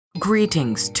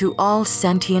Greetings to all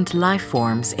sentient life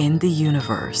forms in the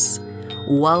universe.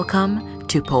 Welcome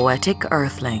to Poetic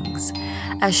Earthlings,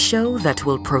 a show that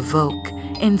will provoke,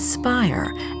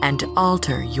 inspire, and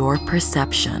alter your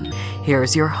perception.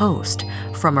 Here's your host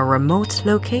from a remote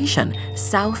location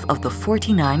south of the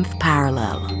 49th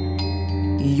parallel,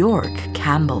 York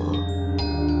Campbell.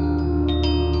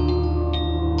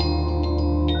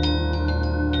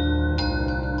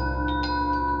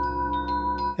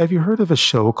 Have you heard of a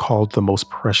show called The Most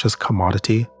Precious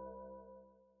Commodity?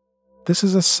 This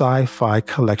is a sci-fi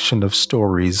collection of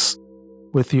stories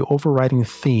with the overriding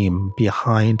theme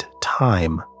behind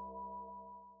time.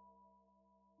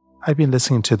 I've been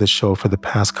listening to the show for the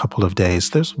past couple of days.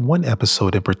 There's one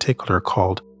episode in particular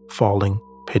called Falling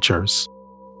Pictures.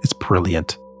 It's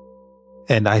brilliant.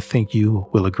 And I think you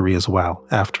will agree as well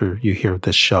after you hear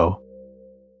this show.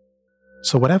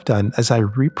 So what I've done is I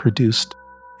reproduced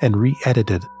and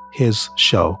re-edited his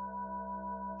show.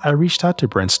 I reached out to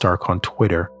Brent Stark on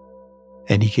Twitter,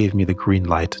 and he gave me the green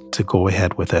light to go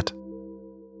ahead with it.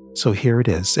 So here it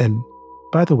is. And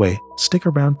by the way, stick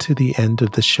around to the end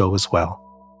of the show as well.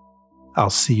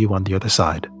 I'll see you on the other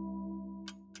side.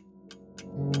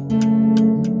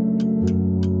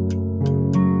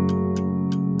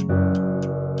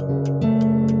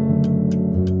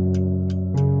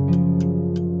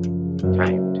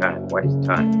 Time. What is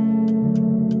time?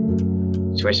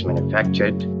 Swiss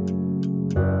manufactured,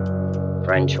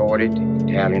 French hoarded,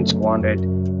 Italian squandered.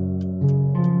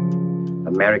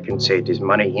 Americans say it is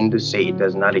money, Hindus say it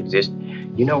does not exist.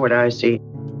 You know what I say?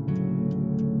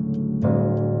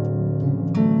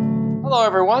 Hello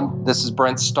everyone, this is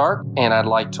Brent Stark, and I'd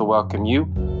like to welcome you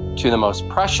to the Most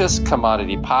Precious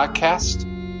Commodity Podcast,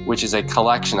 which is a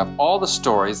collection of all the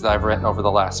stories that I've written over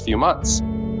the last few months.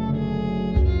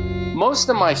 Most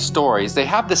of my stories, they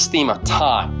have this theme of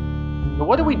time. But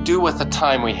what do we do with the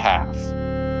time we have?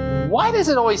 Why does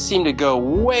it always seem to go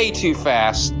way too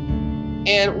fast?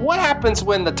 And what happens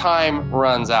when the time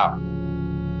runs out?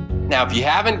 Now, if you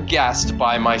haven't guessed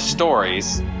by my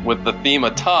stories with the theme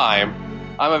of time,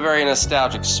 I'm a very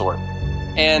nostalgic sort.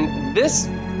 And this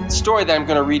story that I'm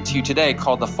going to read to you today,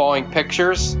 called The Falling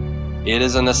Pictures, it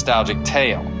is a nostalgic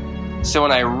tale. So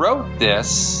when I wrote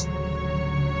this,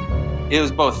 it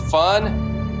was both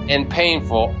fun and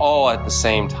painful all at the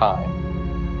same time.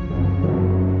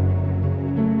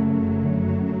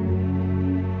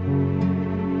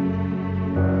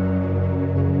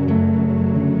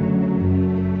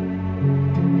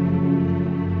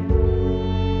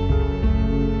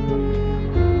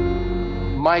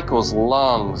 Michael's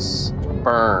lungs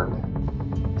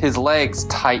burned, his legs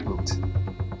tightened,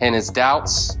 and his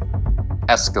doubts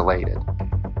escalated.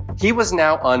 He was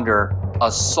now under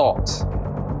assault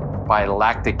by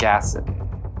lactic acid.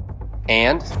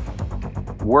 And,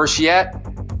 worse yet,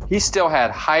 he still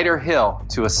had Hyder Hill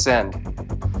to ascend.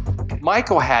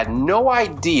 Michael had no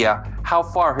idea how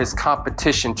far his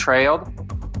competition trailed,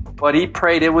 but he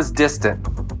prayed it was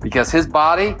distant because his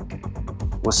body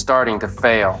was starting to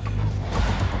fail.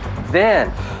 Then,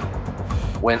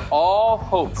 when all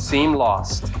hope seemed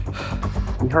lost,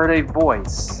 he heard a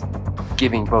voice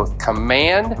giving both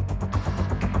command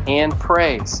and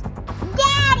praise.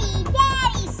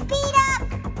 Daddy, speed up!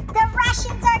 The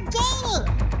Russians are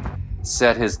gaining!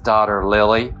 Said his daughter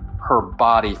Lily, her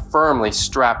body firmly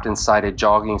strapped inside a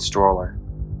jogging stroller.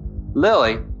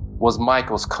 Lily was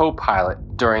Michael's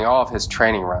co-pilot during all of his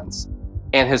training runs,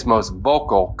 and his most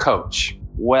vocal coach.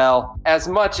 Well, as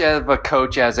much of a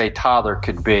coach as a toddler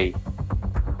could be.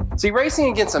 See, racing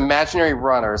against imaginary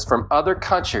runners from other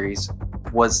countries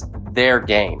was their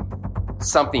game,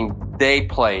 something they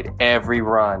played every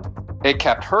run. It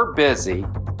kept her busy,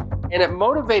 and it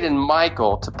motivated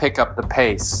Michael to pick up the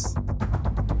pace.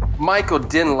 Michael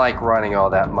didn't like running all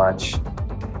that much,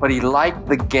 but he liked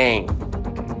the game,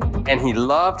 and he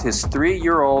loved his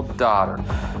 3-year-old daughter.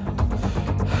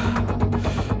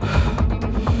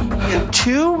 In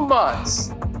 2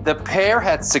 months, the pair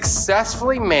had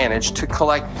successfully managed to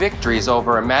collect victories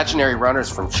over imaginary runners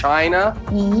from China,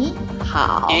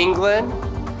 England,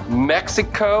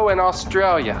 Mexico, and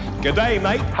Australia. Good day,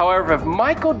 mate. However, if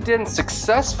Michael didn't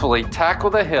successfully tackle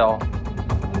the hill,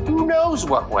 who knows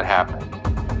what would happen?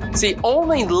 See,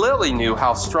 only Lily knew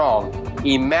how strong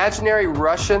imaginary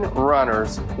Russian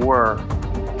runners were.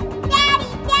 Daddy,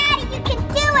 you can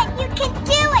do it! You can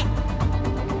do it!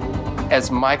 As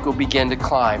Michael began to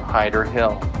climb Hyder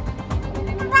Hill.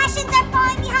 The Russians are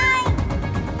falling behind!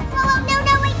 Oh, no,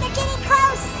 wait, they're getting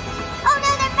close! Oh no,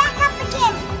 they're back up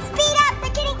again! Speed up,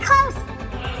 they're getting close!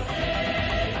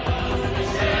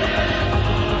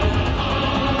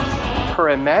 Her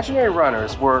imaginary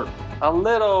runners were a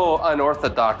little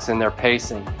unorthodox in their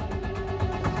pacing.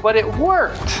 But it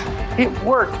worked. It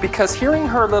worked because hearing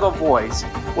her little voice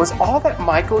was all that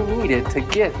Michael needed to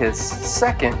get his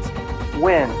second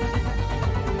win.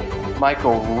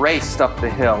 Michael raced up the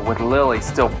hill with Lily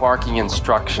still barking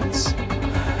instructions.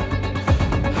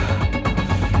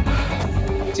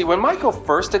 See, when Michael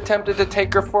first attempted to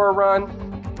take her for a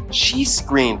run, she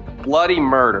screamed bloody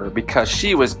murder because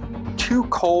she was too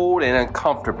cold and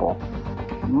uncomfortable.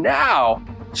 Now,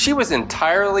 she was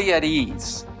entirely at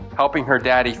ease, helping her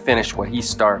daddy finish what he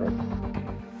started.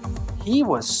 He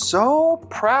was so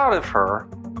proud of her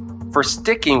for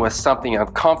sticking with something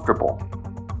uncomfortable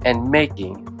and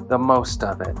making the most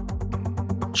of it.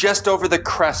 Just over the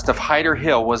crest of Hyder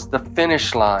Hill was the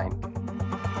finish line.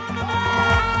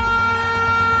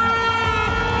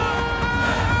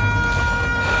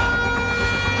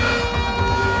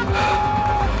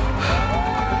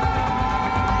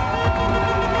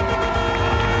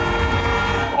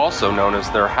 Also known as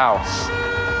their house.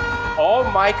 All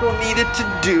Michael needed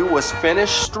to do was finish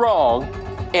strong,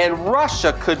 and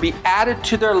Russia could be added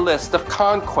to their list of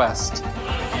conquest.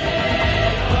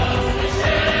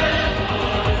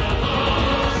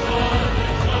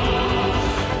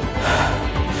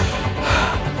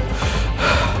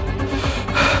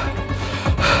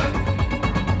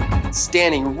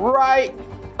 Standing right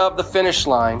of the finish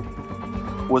line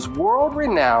was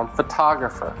world-renowned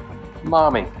photographer,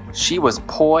 Mommy. She was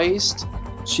poised,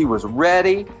 she was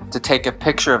ready to take a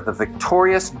picture of the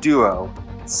victorious duo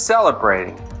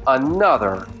celebrating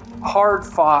another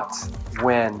hard-fought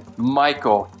win.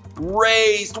 Michael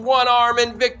raised one arm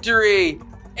in victory,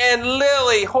 and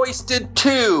Lily hoisted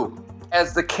two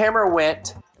as the camera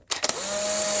went.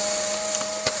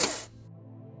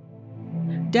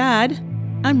 Dad,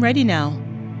 I'm ready now.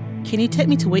 Can you take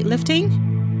me to weightlifting?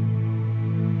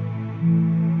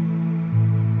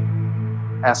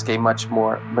 Asked a much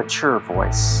more mature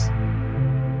voice.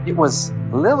 It was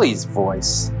Lily's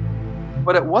voice,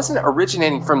 but it wasn't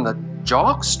originating from the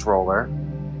jog stroller.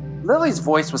 Lily's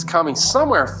voice was coming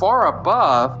somewhere far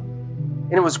above,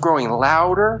 and it was growing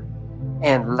louder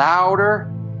and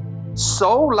louder,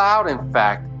 so loud, in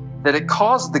fact, that it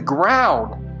caused the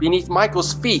ground beneath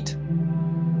Michael's feet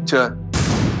to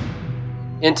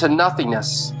into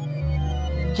nothingness.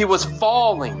 He was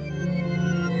falling.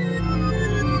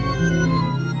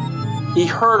 He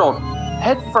hurtled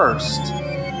headfirst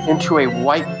into a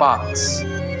white box.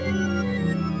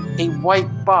 A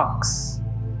white box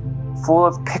full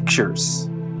of pictures.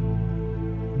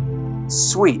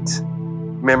 Sweet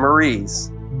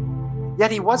memories.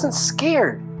 Yet he wasn't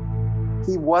scared.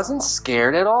 He wasn't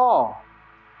scared at all.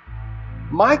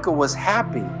 Michael was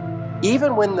happy,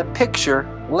 even when the picture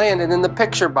landed in the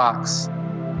picture box.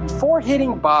 Before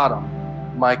hitting bottom,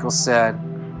 Michael said,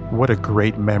 "What a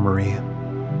great memory."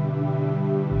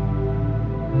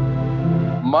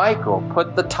 Michael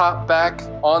put the top back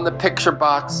on the picture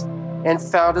box and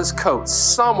found his coat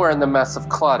somewhere in the mess of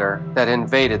clutter that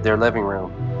invaded their living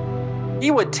room.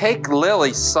 He would take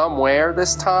Lily somewhere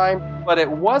this time, but it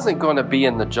wasn't going to be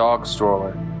in the jog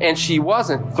stroller, and she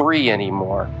wasn't 3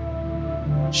 anymore.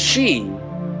 She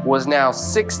was now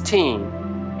 16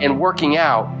 and working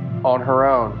out on her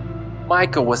own.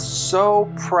 Michael was so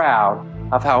proud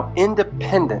of how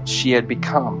independent she had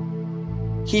become.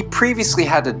 He previously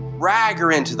had to drag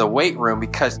her into the weight room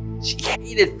because she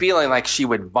hated feeling like she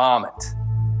would vomit.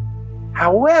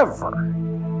 However,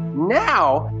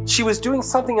 now she was doing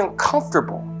something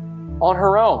uncomfortable on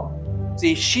her own.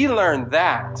 See, she learned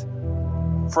that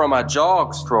from a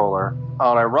jog stroller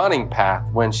on a running path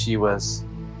when she was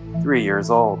 3 years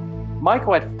old.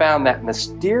 Michael had found that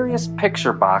mysterious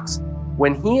picture box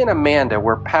when he and Amanda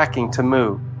were packing to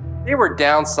move. They were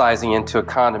downsizing into a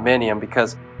condominium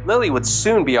because Lily would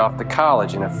soon be off to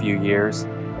college in a few years,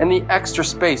 and the extra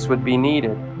space would be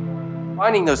needed.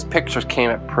 Finding those pictures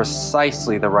came at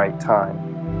precisely the right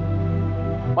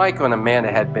time. Michael and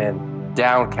Amanda had been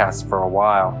downcast for a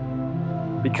while,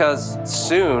 because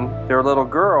soon their little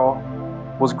girl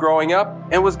was growing up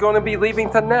and was going to be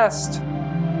leaving the nest.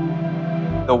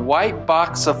 The white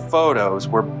box of photos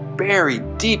were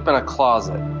buried deep in a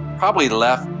closet, probably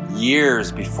left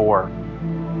years before.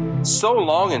 So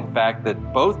long, in fact,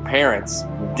 that both parents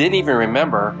didn't even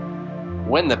remember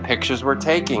when the pictures were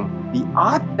taken. The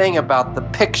odd thing about the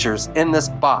pictures in this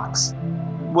box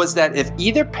was that if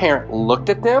either parent looked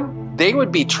at them, they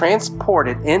would be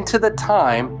transported into the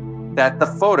time that the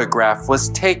photograph was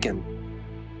taken.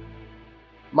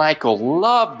 Michael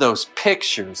loved those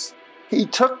pictures. He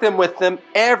took them with him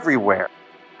everywhere,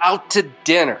 out to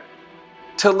dinner,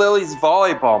 to Lily's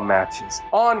volleyball matches,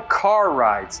 on car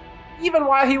rides, even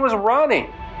while he was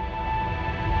running.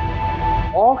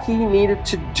 All he needed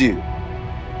to do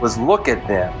was look at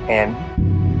them, and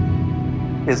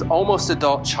his almost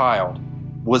adult child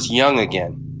was young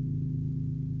again.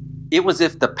 It was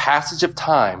as if the passage of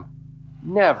time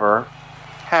never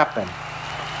happened.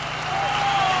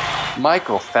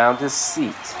 Michael found his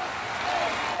seat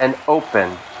and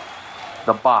opened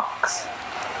the box.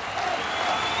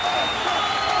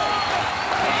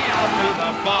 Out to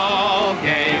the ball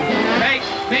game, take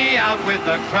me out with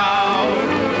the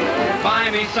crowd.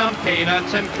 Buy me some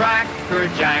peanuts and Cracker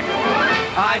Jack.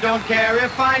 I don't care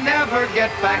if I never get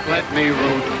back. Let me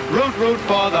root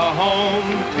for the home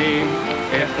team.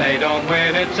 If they don't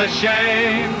win, it's a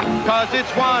shame. 'Cause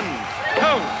it's 1,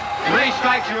 2, 3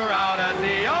 strikes, you're out at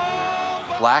the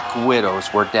old. Black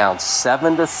Widows were down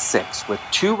 7-6 with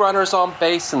 2 runners on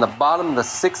base in the bottom of the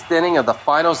 6th inning of the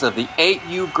finals of the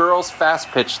 8U Girls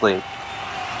Fast Pitch League.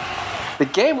 The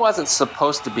game wasn't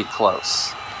supposed to be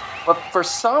close, but for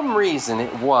some reason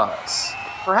it was.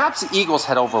 Perhaps the Eagles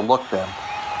had overlooked them,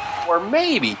 or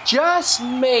maybe, just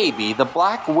maybe, the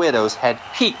Black Widows had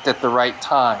peaked at the right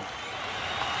time.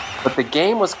 But the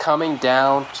game was coming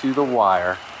down to the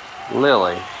wire.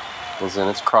 Lily was in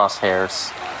its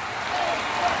crosshairs.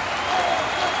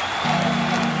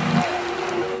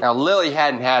 Now, Lily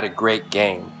hadn't had a great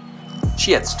game.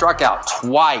 She had struck out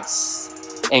twice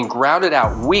and grounded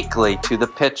out weakly to the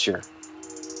pitcher.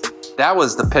 That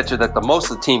was the pitcher that the most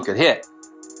of the team could hit.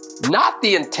 Not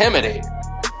the Intimidator.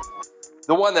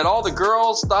 The one that all the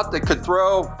girls thought they could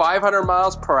throw 500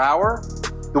 miles per hour.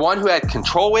 The one who had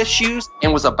control issues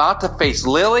and was about to face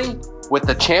Lily with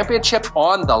the championship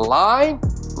on the line.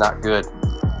 Not good.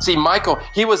 See, Michael,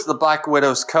 he was the Black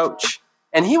Widows coach,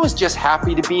 and he was just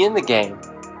happy to be in the game.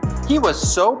 He was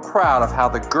so proud of how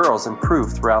the girls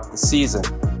improved throughout the season.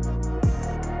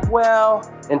 Well,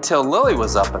 until Lily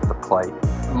was up at the plate,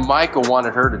 Michael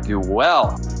wanted her to do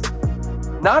well.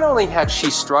 Not only had she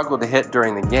struggled to hit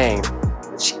during the game,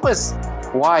 but she was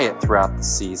quiet throughout the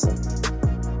season.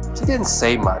 She didn't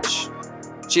say much.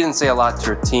 She didn't say a lot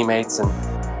to her teammates and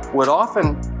would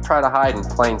often try to hide in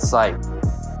plain sight,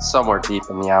 somewhere deep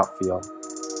in the outfield.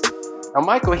 Now,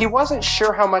 Michael, he wasn't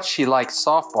sure how much she liked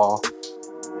softball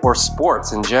or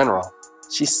sports in general.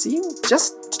 She seemed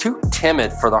just too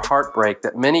timid for the heartbreak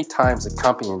that many times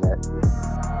accompanied it.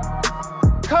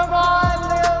 Come on,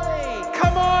 Lily!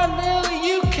 Come on, Lily!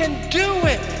 You can do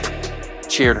it!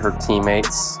 Cheered her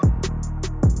teammates.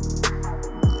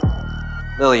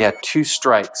 Lily had 2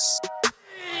 strikes.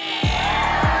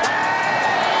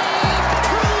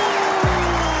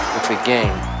 With the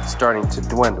game starting to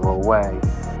dwindle away.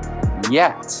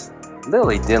 Yet,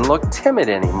 Lily didn't look timid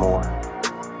anymore.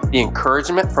 The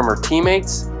encouragement from her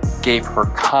teammates gave her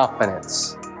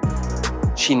confidence.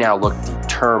 She now looked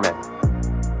determined.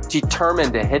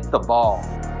 Determined to hit the ball.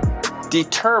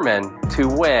 Determined to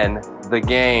win the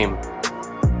game.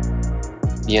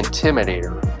 The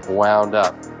Intimidator wound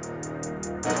up.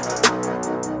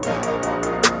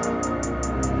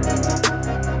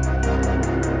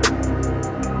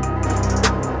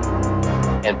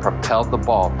 And propelled the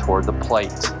ball toward the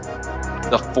plate.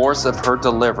 The force of her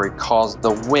delivery caused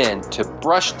the wind to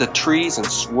brush the trees and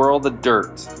swirl the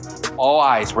dirt. All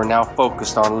eyes were now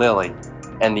focused on Lily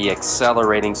and the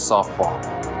accelerating softball.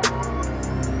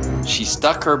 She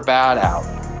stuck her bat out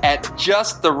at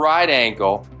just the right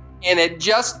angle and at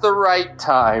just the right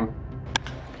time.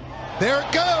 There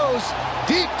it goes,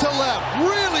 deep to left,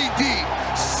 really deep.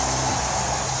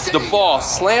 The ball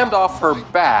slammed off her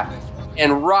bat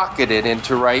and rocketed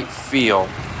into right field.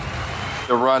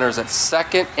 The runners at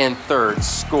second and third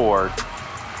scored.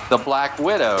 The Black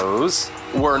Widows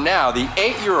were now the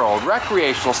 8-year-old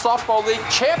Recreational Softball League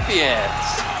champions.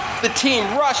 The team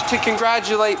rushed to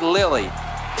congratulate Lily.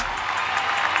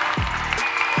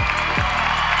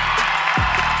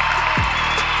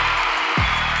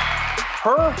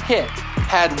 Her hit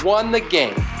had won the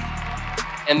game.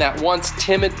 And that once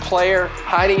timid player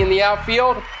hiding in the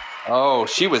outfield, oh,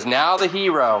 she was now the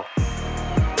hero.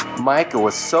 Michael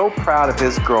was so proud of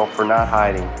his girl for not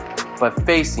hiding, but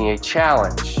facing a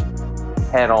challenge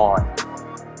head on.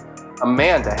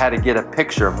 Amanda had to get a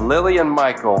picture of Lily and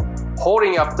Michael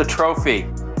holding up the trophy.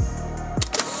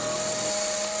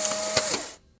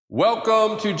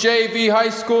 Welcome to JV High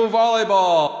School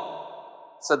Volleyball,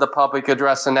 said the public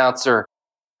address announcer.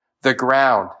 The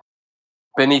ground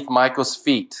beneath Michael's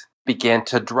feet began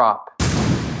to drop.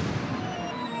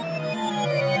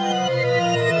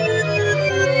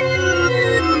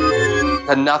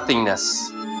 To nothingness.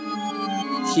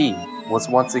 He was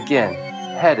once again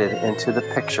headed into the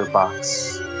picture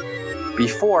box.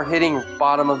 Before hitting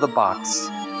bottom of the box,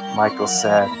 Michael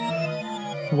said,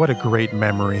 What a great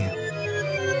memory.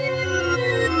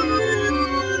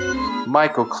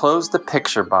 Michael closed the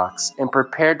picture box and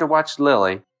prepared to watch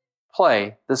Lily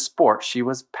play the sport she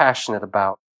was passionate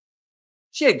about.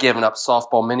 She had given up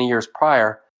softball many years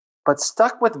prior, but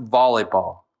stuck with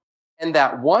volleyball. And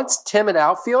that once timid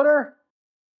outfielder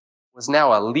was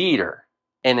now a leader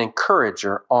and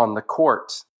encourager on the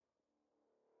court.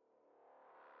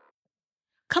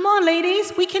 Come on,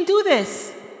 ladies, we can do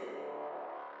this.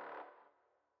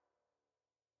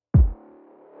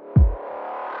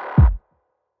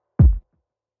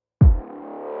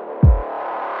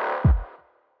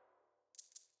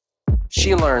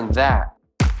 She learned that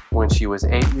when she was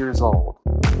 8 years old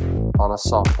on a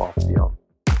softball field.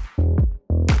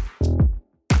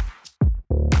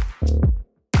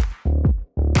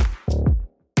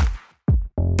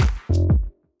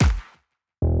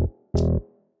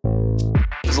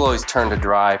 It was Lily's turn to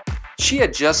drive. She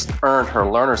had just earned her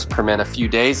learner's permit a few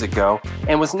days ago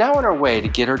and was now on her way to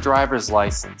get her driver's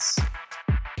license.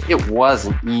 It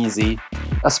wasn't easy,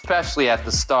 especially at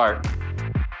the start.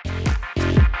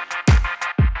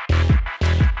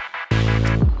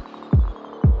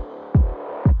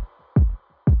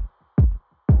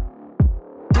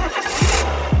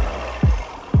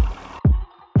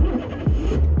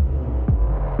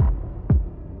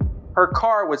 Her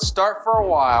car would start for a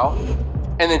while,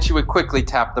 and then she would quickly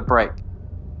tap the brake.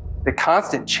 The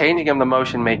constant changing of the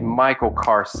motion made Michael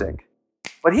carsick,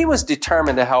 but he was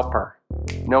determined to help her,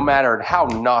 no matter how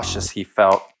nauseous he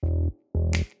felt.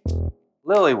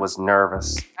 Lily was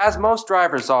nervous, as most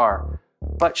drivers are,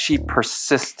 but she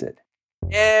persisted.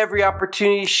 Every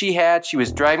opportunity she had, she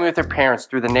was driving with her parents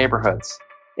through the neighborhoods,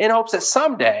 in hopes that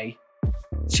someday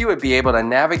she would be able to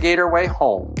navigate her way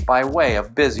home by way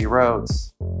of busy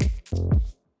roads.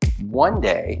 One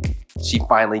day, she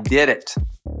finally did it.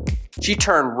 She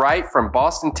turned right from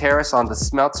Boston Terrace onto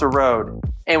Smeltzer Road,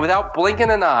 and without blinking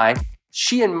an eye,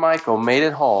 she and Michael made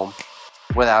it home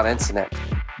without incident.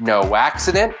 No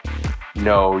accident,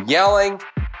 no yelling,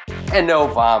 and no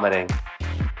vomiting.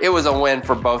 It was a win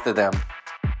for both of them.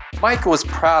 Michael was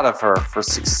proud of her for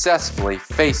successfully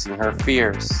facing her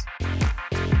fears.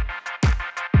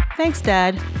 Thanks,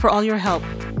 Dad, for all your help.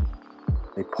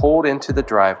 They pulled into the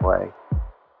driveway.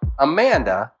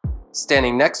 Amanda,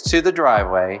 standing next to the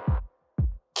driveway,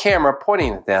 camera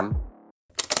pointing at them.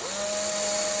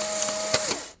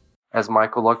 As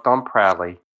Michael looked on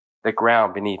proudly, the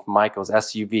ground beneath Michael's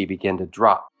SUV began to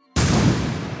drop.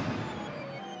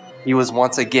 He was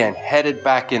once again headed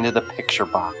back into the picture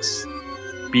box.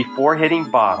 Before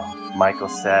hitting bottom, Michael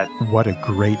said, "What a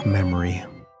great memory."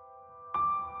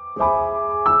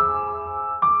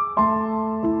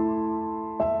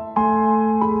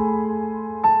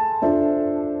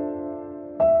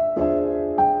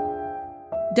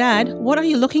 Dad, what are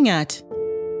you looking at?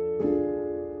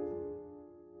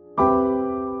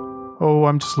 Oh,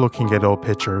 I'm just looking at old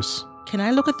pictures. Can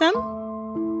I look at them?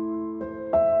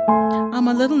 I'm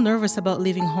a little nervous about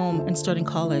leaving home and starting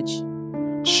college.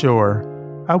 Sure,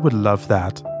 I would love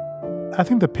that. I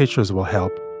think the pictures will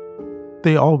help.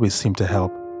 They always seem to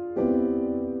help.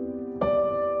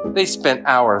 They spent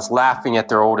hours laughing at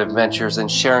their old adventures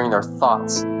and sharing their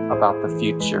thoughts about the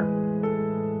future.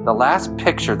 The last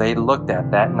picture they looked at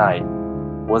that night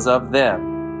was of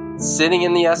them sitting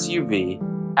in the SUV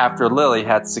after Lily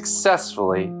had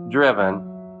successfully driven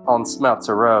on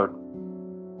Smeltzer Road.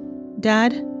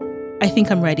 Dad, I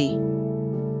think I'm ready.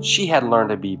 She had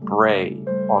learned to be brave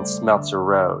on Smeltzer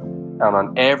Road and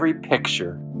on every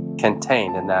picture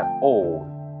contained in that old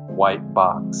white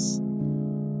box.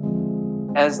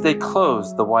 As they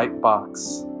closed the white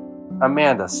box,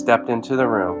 Amanda stepped into the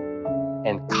room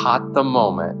and caught the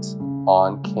moment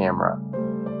on camera.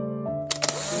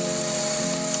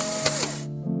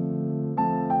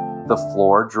 The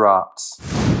floor dropped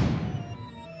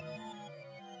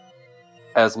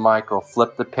as Michael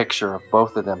flipped the picture of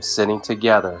both of them sitting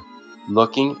together,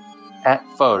 looking at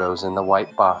photos in the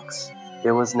white box.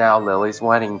 It was now Lily's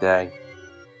wedding day.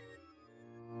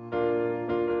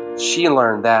 She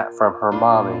learned that from her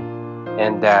mommy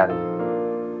and daddy.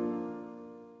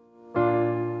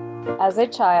 As a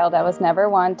child, I was never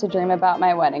one to dream about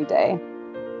my wedding day.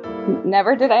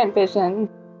 Never did I envision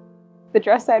the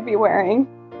dress I'd be wearing,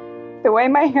 the way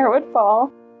my hair would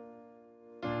fall,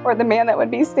 or the man that would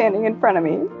be standing in front of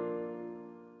me.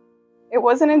 It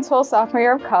wasn't until sophomore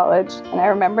year of college, and I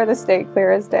remember this day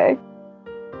clear as day,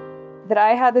 that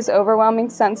I had this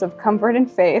overwhelming sense of comfort and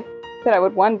faith that I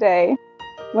would one day,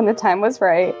 when the time was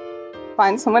right,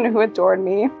 find someone who adored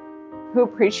me, who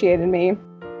appreciated me,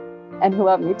 and who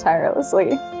loved me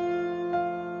tirelessly.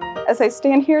 As I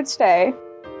stand here today,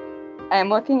 I am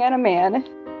looking at a man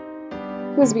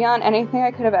who is beyond anything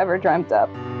I could have ever dreamt of.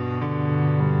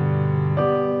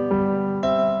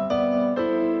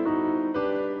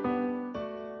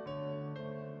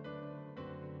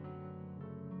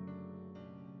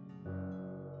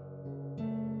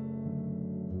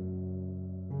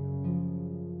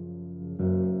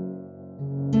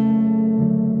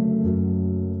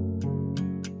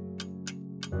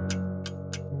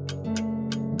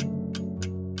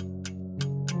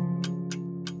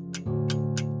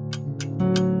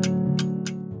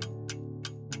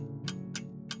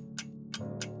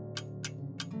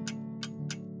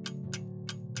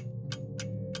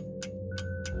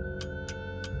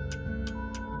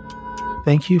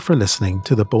 Thank you for listening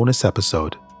to the bonus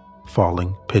episode,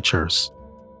 Falling Pictures.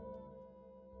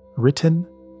 Written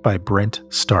by Brent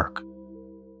Stark.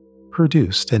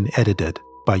 Produced and edited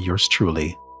by yours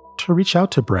truly. To reach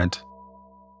out to Brent,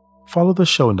 follow the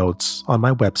show notes on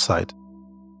my website,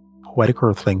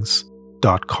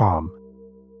 poeticearthlings.com.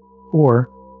 Or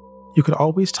you could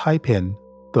always type in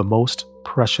the most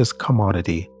precious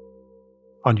commodity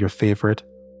on your favorite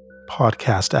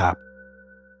podcast app.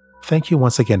 Thank you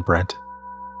once again, Brent.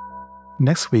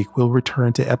 Next week, we'll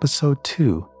return to episode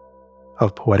 2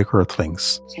 of Poetic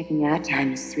Earthlings. Checking out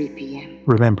time is 3 p.m.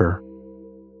 Remember,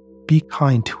 be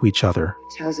kind to each other.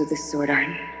 Tales of this sort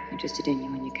aren't interested in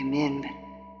you when you come in,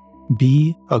 but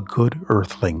Be a good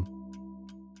earthling.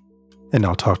 And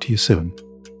I'll talk to you soon.